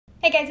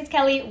Hey guys, it's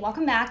Kelly.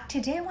 Welcome back.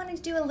 Today I wanted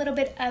to do a little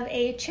bit of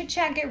a chit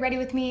chat, get ready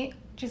with me.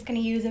 Just gonna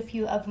use a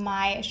few of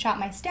my Shop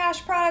My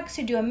Stash products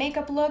to do a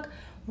makeup look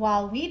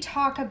while we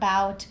talk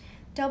about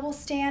double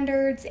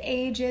standards,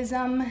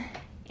 ageism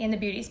in the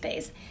beauty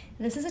space.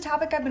 This is a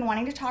topic I've been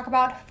wanting to talk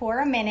about for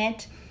a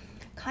minute,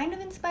 kind of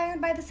inspired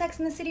by the Sex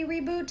and the City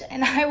reboot,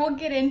 and I will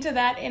get into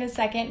that in a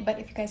second. But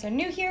if you guys are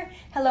new here,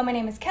 hello, my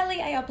name is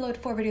Kelly. I upload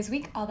 4 videos a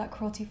week all about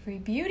cruelty-free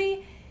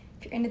beauty.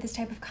 If you're into this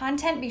type of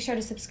content, be sure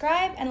to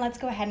subscribe and let's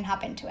go ahead and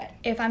hop into it.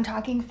 If I'm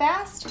talking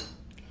fast,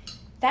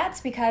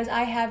 that's because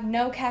I have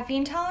no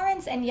caffeine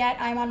tolerance and yet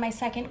I'm on my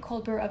second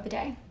cold brew of the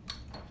day.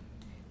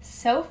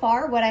 So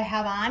far, what I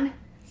have on,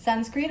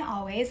 sunscreen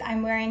always.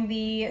 I'm wearing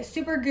the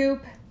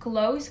Supergoop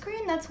Glow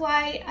Screen. That's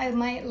why I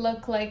might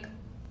look like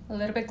a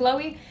little bit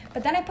glowy,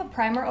 but then I put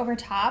primer over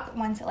top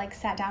once it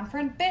sat down for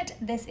a bit.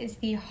 This is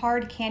the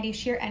Hard Candy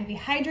Sheer Envy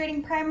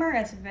Hydrating Primer.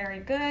 It's very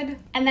good.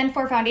 And then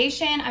for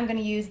foundation, I'm gonna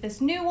use this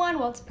new one,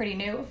 well, it's pretty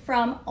new,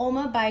 from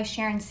Oma by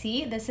Sharon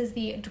C. This is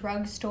the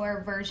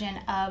drugstore version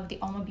of the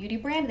Oma Beauty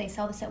brand. They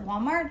sell this at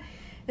Walmart.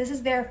 This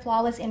is their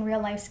Flawless in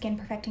Real Life Skin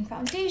Perfecting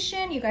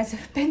Foundation. You guys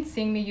have been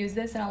seeing me use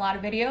this in a lot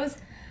of videos.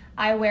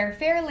 I wear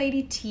Fair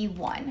Lady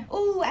T1.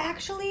 Oh,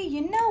 actually,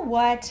 you know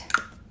what?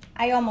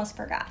 I almost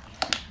forgot.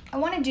 I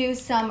want to do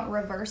some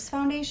reverse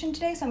foundation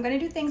today, so I'm going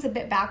to do things a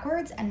bit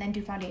backwards and then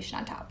do foundation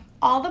on top.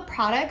 All the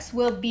products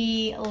will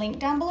be linked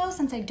down below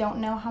since I don't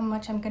know how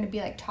much I'm going to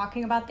be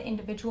talking about the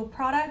individual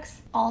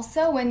products.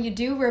 Also, when you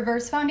do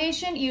reverse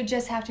foundation, you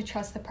just have to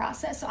trust the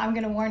process. So I'm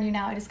going to warn you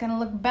now, it is going to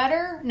look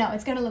better. No,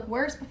 it's going to look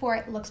worse before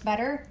it looks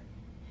better,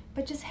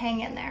 but just hang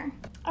in there.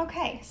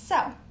 Okay,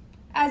 so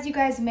as you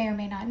guys may or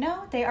may not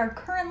know, they are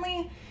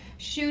currently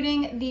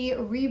shooting the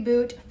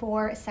reboot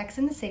for Sex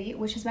and the City,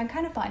 which has been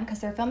kind of fun because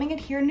they're filming it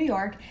here in New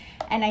York,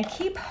 and I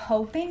keep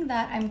hoping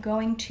that I'm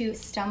going to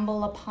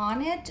stumble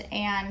upon it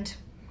and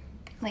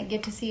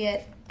get to see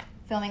it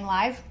filming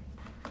live.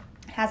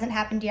 Hasn't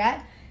happened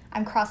yet.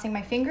 I'm crossing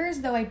my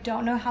fingers, though I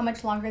don't know how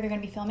much longer they're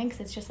going to be filming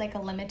because it's just a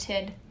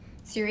limited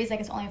series,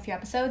 it's only a few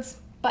episodes.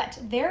 But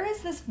there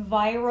is this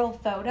viral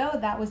photo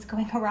that was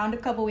going around a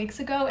couple weeks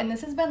ago, and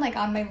this has been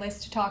on my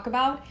list to talk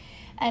about.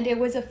 And it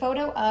was a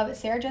photo of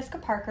Sarah Jessica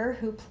Parker,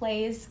 who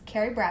plays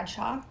Carrie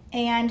Bradshaw.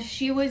 And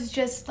she was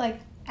just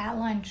at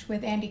lunch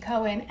with Andy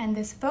Cohen. And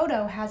this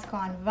photo has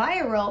gone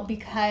viral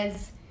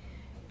because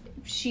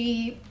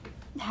she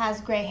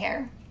has gray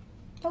hair.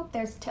 Oh,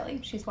 there's Tilly.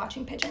 She's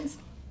watching pigeons.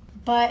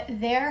 But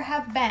there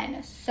have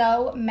been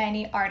so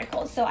many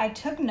articles. So I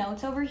took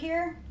notes over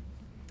here.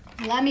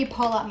 Let me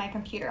pull up my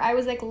computer. I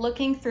was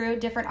looking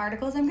through different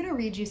articles. I'm going to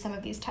read you some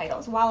of these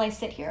titles while I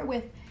sit here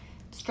with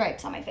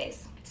stripes on my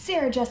face.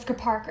 Sarah Jessica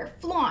Parker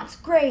flaunts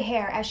gray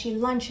hair as she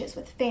lunches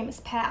with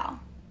famous pal.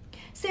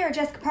 Sarah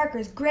Jessica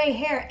Parker's gray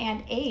hair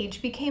and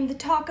age became the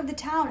talk of the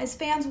town as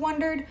fans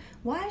wondered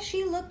why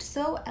she looked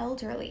so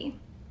elderly.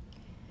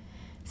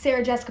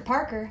 Sarah Jessica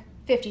Parker,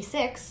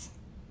 56,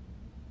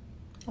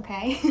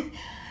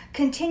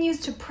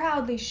 continues to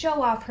proudly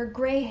show off her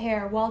gray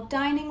hair while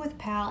dining with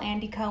pal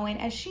Andy Cohen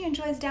as she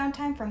enjoys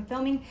downtime from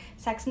filming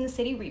Sex and the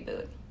City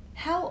reboot.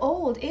 How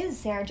old is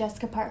Sarah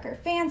Jessica Parker?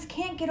 Fans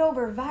can't get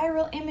over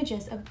viral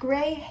images of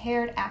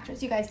gray-haired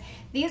actress. You guys,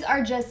 these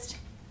are just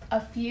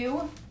a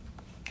few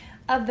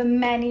of the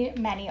many,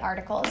 many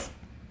articles.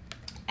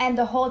 And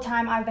the whole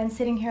time I've been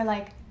sitting here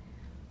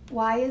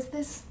why is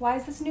this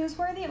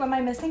newsworthy? Am I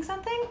missing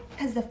something?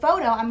 Because the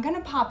photo, I'm gonna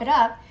pop it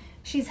up.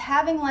 She's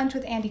having lunch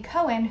with Andy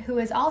Cohen, who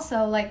is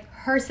also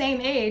her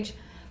same age,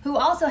 who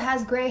also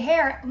has gray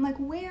hair. I'm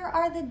where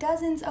are the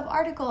dozens of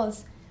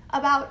articles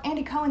about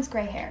Andy Cohen's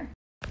gray hair?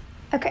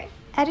 Okay,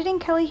 editing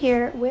Kelly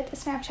here with a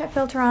Snapchat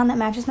filter on that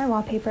matches my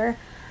wallpaper.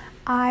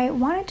 I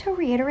wanted to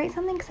reiterate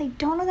something because I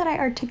don't know that I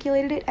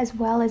articulated it as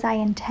well as I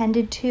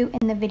intended to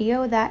in the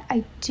video, that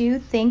I do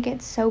think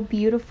it's so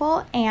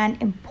beautiful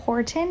and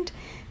important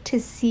to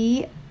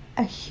see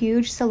a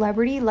huge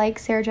celebrity like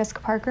Sarah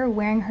Jessica Parker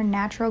wearing her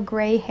natural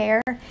gray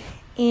hair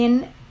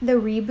in the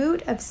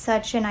reboot of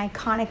such an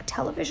iconic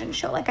television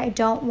show. I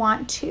don't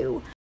want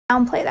to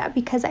downplay that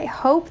because I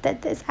hope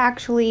that this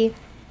actually...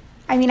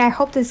 I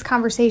hope this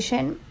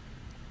conversation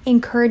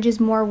encourages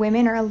more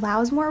women or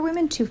allows more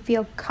women to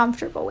feel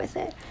comfortable with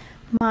it.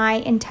 My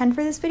intent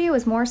for this video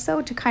is more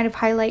so to kind of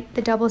highlight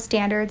the double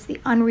standards,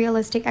 the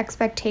unrealistic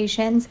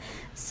expectations.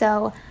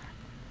 So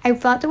I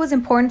thought it was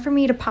important for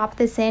me to pop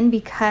this in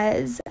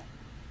because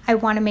I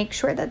want to make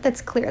sure that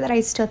that's clear, that I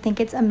still think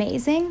it's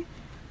amazing,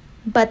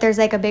 but there's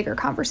a bigger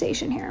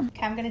conversation here.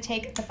 Okay, I'm going to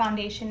take the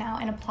foundation now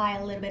and apply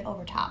a little bit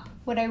over top.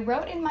 What I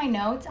wrote in my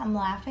notes, I'm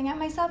laughing at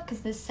myself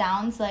because this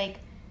sounds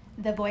like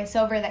the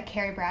voiceover that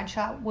Carrie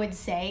Bradshaw would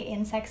say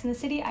in Sex and the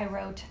City. I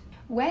wrote,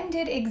 "When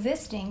did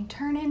existing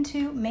turn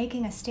into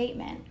making a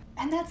statement?"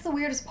 And that's the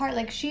weirdest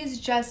part. She's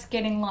just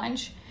getting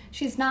lunch.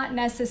 She's not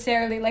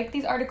necessarily,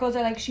 these articles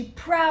are she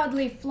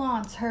proudly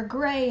flaunts her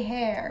gray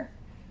hair,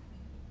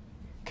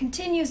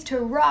 continues to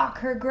rock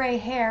her gray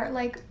hair.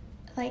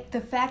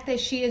 The fact that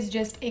she is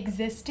just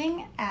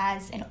existing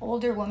as an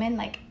older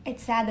woman,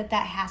 it's sad that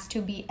that has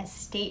to be a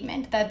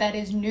statement, that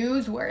is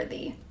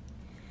newsworthy.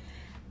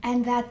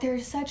 And that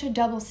there's such a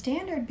double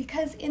standard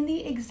because in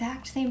the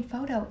exact same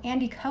photo,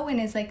 Andy Cohen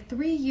is like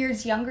 3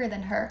 years younger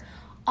than her,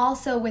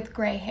 also with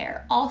gray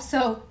hair,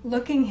 also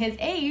looking his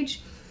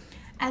age,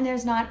 and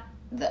he's not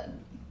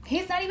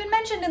even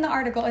mentioned in the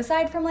article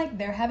aside from like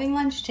they're having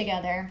lunch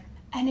together.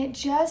 And it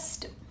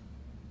just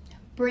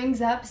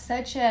brings up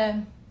such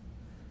a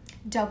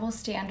double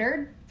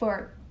standard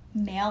for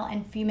male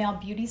and female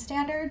beauty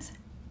standards,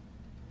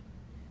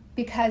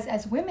 because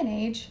as women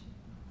age,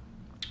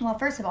 well,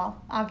 first of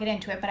all, I'll get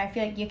into it, but I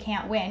feel like you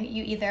can't win.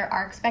 You either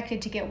are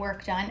expected to get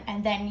work done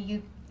and then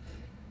you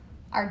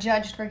are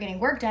judged for getting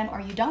work done, or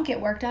you don't get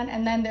work done,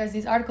 and then there's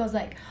these articles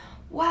like,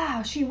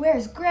 wow, she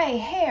wears gray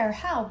hair,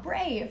 how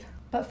brave.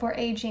 But for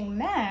aging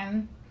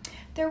men,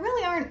 there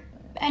really aren't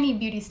any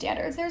beauty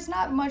standards. There's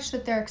not much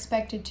that they're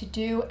expected to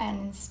do, and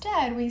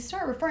instead we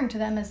start referring to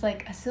them as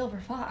like a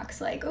silver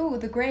fox, like, oh,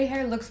 the gray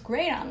hair looks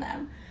great on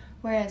them.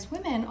 Whereas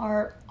women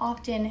are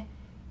often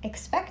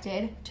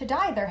expected to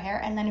dye their hair,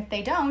 and then if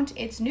they don't,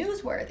 it's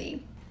newsworthy.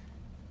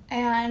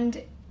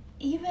 And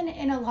even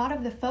in a lot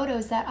of the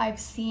photos that I've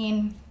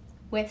seen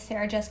with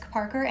Sarah Jessica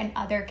Parker and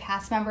other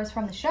cast members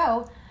from the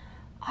show,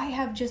 I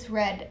have just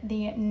read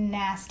the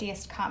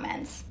nastiest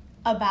comments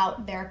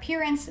about their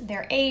appearance,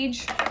 their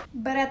age.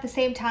 But at the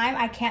same time,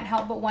 I can't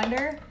help but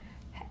wonder,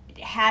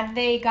 had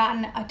they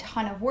gotten a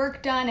ton of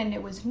work done and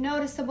it was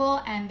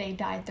noticeable and they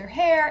dyed their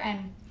hair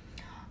and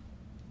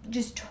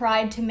just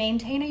tried to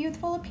maintain a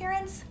youthful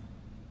appearance,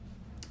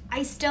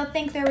 I still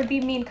think there would be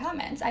mean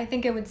comments. I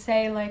think it would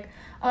say like,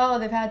 oh,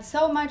 they've had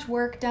so much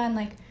work done,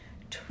 like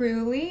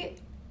truly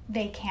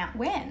they can't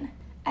win.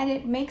 And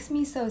it makes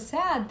me so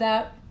sad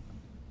that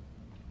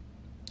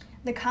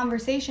the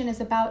conversation is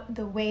about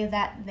the way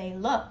that they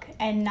look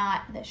and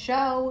not the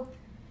show,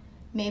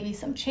 maybe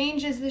some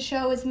changes the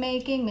show is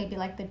making, maybe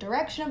like the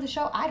direction of the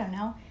show, I don't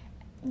know.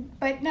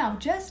 But no,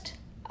 just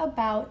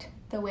about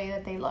the way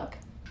that they look.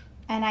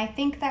 And I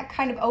think that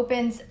kind of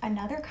opens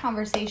another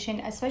conversation,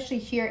 especially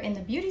here in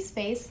the beauty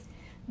space,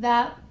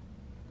 that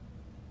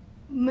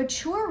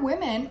mature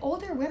women,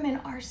 older women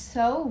are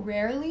so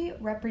rarely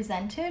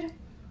represented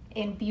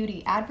in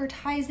beauty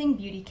advertising,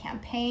 beauty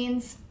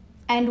campaigns.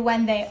 And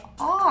when they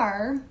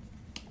are,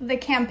 the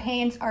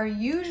campaigns are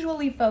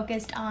usually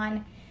focused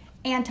on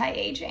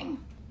anti-aging.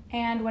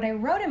 And what I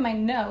wrote in my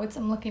notes,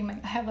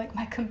 I have like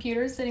my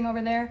computer sitting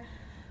over there,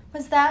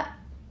 was that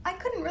I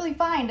couldn't really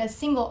find a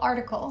single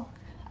article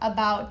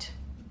about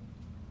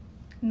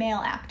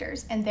male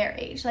actors and their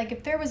age. Like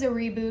if there was a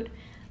reboot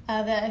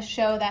of a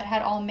show that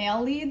had all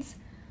male leads,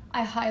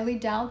 I highly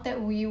doubt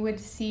that we would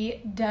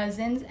see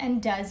dozens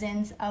and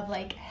dozens of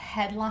like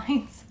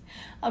headlines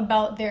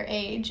about their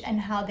age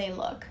and how they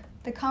look.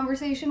 The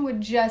conversation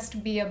would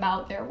just be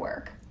about their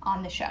work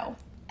on the show.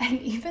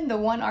 And even the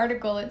one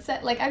article, it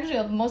said, like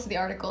actually most of the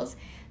articles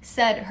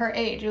said her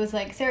age. It was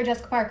like Sarah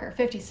Jessica Parker,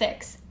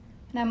 56.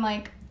 And I'm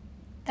like,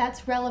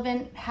 that's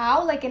relevant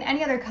how? Like in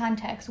any other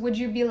context, would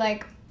you be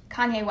like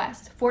Kanye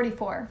West,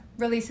 44,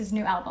 releases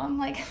new album?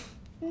 Like,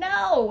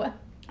 no.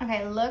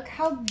 Okay, look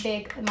how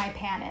big my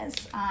pan is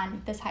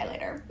on this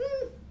highlighter.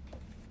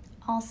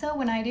 Also,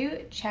 when I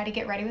do chatty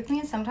get ready with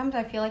me, sometimes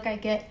I feel like I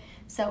get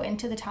so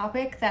into the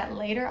topic that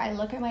later I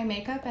look at my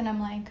makeup and I'm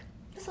like,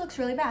 this looks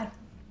really bad.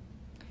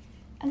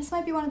 And this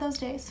might be one of those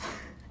days.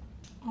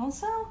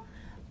 Also,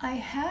 I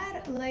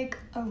had like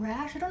a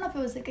rash, I don't know if it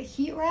was like a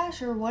heat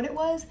rash or what it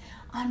was,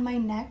 on my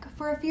neck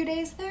for a few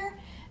days there.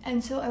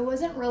 And so I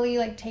wasn't really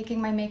like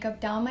taking my makeup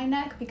down my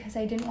neck because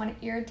I didn't want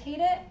to irritate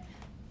it.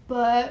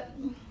 But,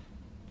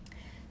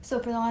 so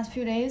for the last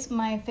few days,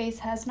 my face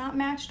has not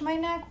matched my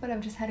neck, but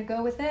I've just had to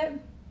go with it.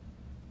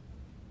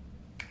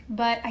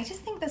 But I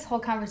just think this whole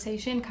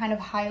conversation kind of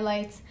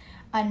highlights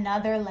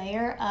another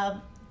layer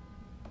of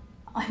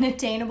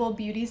unattainable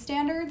beauty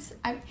standards.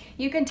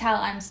 You can tell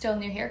I'm still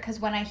new here because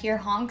when I hear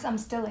honks, I'm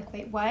still like,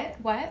 wait,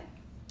 what?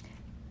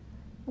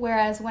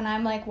 Whereas when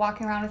I'm like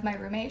walking around with my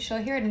roommate, she'll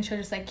hear it and she'll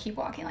just like keep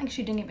walking like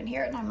she didn't even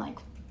hear it. And I'm like,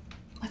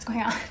 what's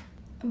going on?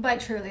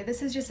 But truly,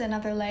 this is just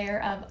another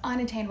layer of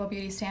unattainable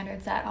beauty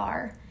standards that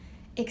are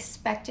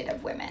expected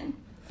of women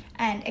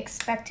and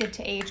expected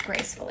to age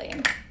gracefully.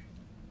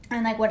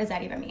 And like, what does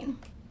that even mean?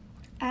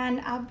 And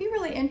I'll be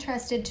really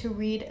interested to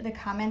read the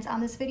comments on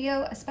this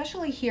video,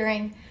 especially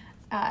hearing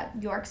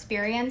your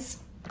experience,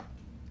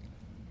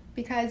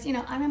 because you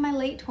know, I'm in my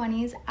late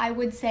 20s. I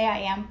would say I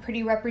am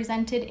pretty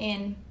represented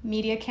in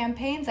media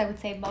campaigns. I would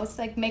say most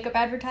like makeup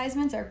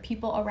advertisements are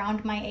people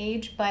around my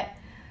age, but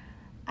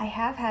I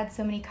have had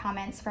so many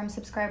comments from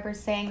subscribers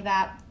saying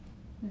that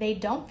they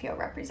don't feel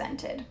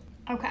represented.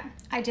 Okay,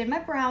 I did my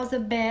brows a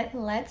bit.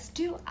 Let's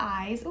do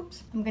eyes.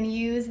 Oops. I'm gonna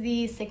use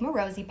the Sigma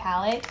Rosy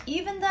palette,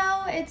 even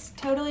though it's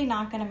totally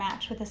not gonna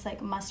match with this like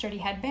mustardy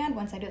headband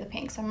once I do the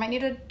pink. So I might need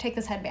to take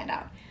this headband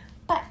out.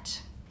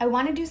 But I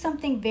wanna do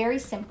something very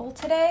simple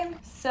today.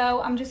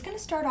 So I'm just gonna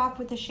start off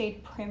with the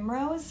shade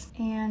Primrose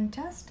and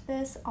dust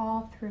this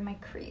all through my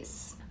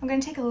crease. I'm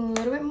gonna take a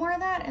little bit more of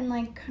that and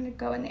like kind of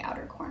go in the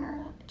outer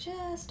corner,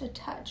 just a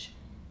touch.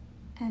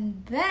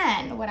 And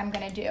then what I'm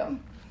gonna do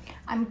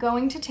I'm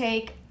going to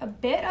take a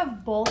bit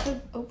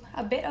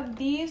of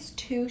these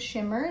two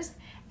shimmers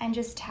and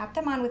just tap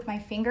them on with my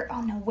finger.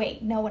 Oh no,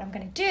 wait, know what I'm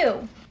gonna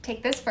do.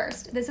 Take this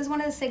first. This is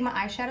one of the Sigma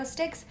eyeshadow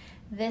sticks.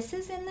 This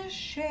is in the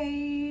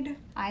shade,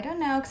 I don't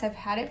know, because I've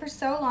had it for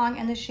so long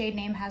and the shade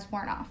name has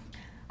worn off.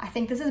 I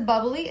think this is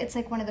Bubbly. It's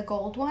like one of the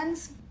gold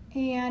ones.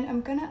 And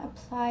I'm gonna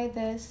apply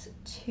this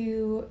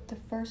to the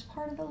first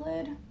part of the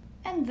lid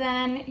and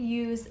then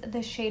use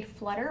the shade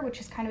Flutter, which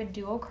is kind of a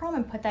duochrome,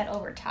 and put that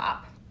over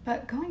top.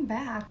 But going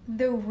back,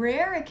 the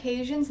rare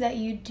occasions that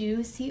you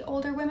do see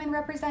older women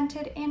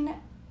represented in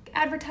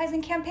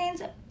advertising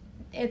campaigns,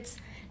 it's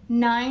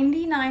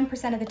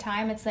 99% of the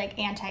time it's like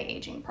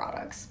anti-aging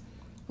products.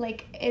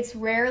 Like, it's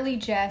rarely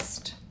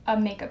just a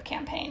makeup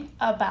campaign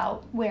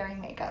about wearing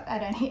makeup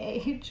at any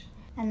age.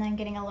 And then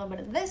getting a little bit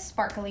of this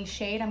sparkly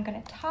shade, I'm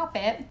gonna top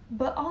it.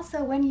 But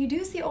also, when you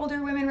do see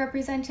older women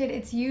represented,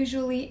 it's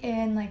usually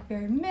in like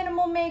very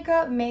minimal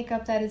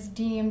makeup that is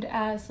deemed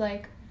as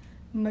like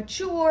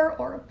mature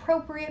or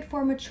appropriate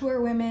for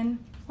mature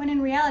women. When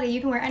in reality, you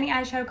can wear any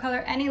eyeshadow color,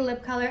 any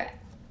lip color,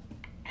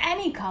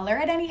 any color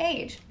at any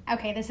age.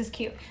 Okay, this is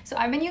cute. So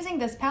I've been using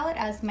this palette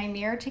as my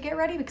mirror to get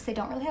ready because I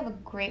don't really have a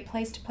great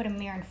place to put a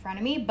mirror in front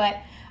of me, but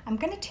I'm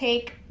gonna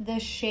take the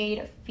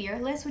shade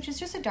Fearless, which is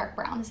just a dark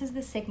brown. This is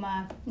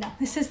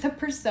the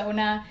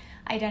Persona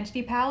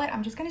Identity palette.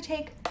 I'm just gonna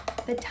take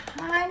the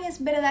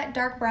tiniest bit of that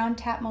dark brown,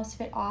 tap most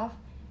of it off,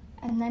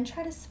 and then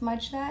try to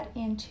smudge that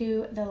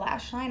into the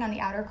lash line on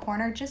the outer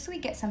corner just so we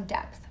get some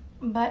depth.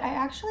 But I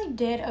actually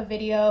did a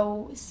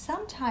video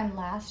sometime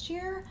last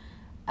year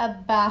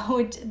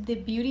about the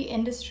beauty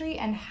industry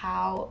and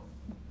how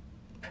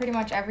pretty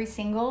much every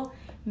single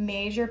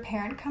major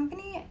parent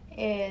company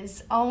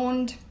is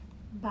owned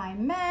by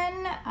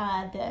men.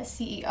 The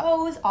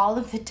CEOs, all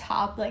of the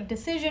top like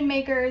decision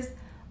makers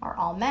are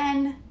all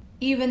men,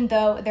 even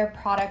though their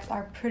products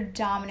are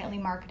predominantly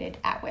marketed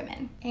at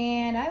women.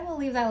 And I will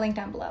leave that link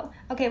down below.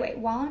 Okay, wait,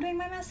 while I'm doing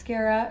my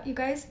mascara, you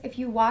guys, if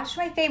you watched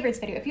my favorites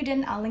video, if you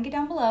didn't, I'll link it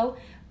down below.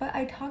 But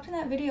I talked in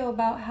that video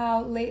about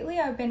how lately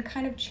I've been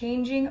kind of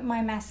changing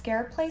my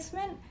mascara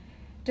placement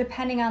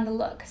depending on the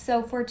look.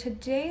 So for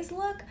today's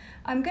look,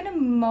 I'm gonna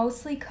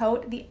mostly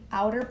coat the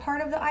outer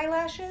part of the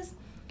eyelashes,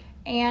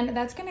 and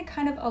that's gonna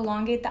kind of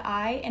elongate the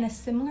eye in a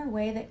similar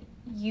way that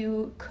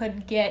you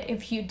could get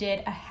if you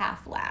did a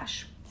half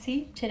lash.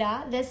 See,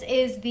 ta-da. This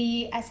is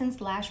the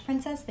Essence Lash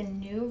Princess, the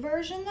new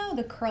version though,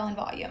 the curl and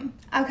volume.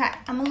 Okay,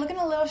 I'm looking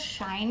a little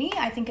shiny.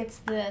 I think it's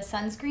the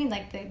sunscreen,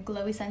 like the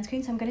glowy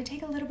sunscreen. So I'm gonna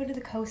take a little bit of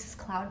the Kosas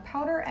Cloud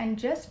Powder and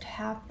just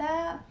tap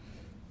that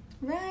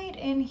right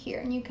in here.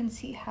 And you can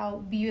see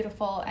how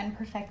beautiful and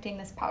perfecting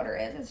this powder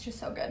is. It's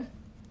just so good.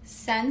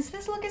 Since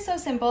this look is so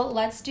simple,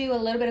 let's do a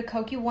little bit of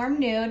Cokie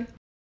Warm Nude,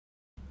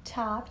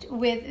 topped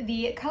with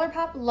the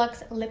ColourPop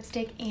Luxe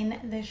lipstick in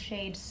the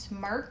shade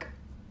Smirk,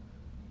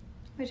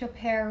 which will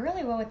pair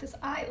really well with this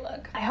eye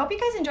look. I hope you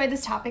guys enjoyed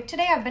this topic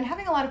today. I've been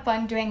having a lot of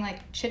fun doing like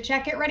chit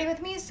chat get ready with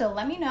me, so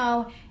let me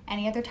know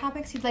any other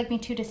topics you'd like me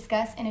to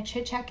discuss in a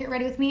chit chat get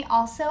ready with me.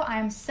 Also,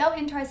 I'm so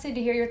interested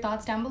to hear your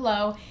thoughts down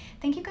below.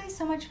 Thank you guys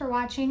so much for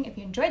watching. If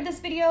you enjoyed this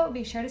video,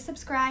 be sure to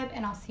subscribe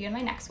and I'll see you in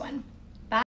my next one.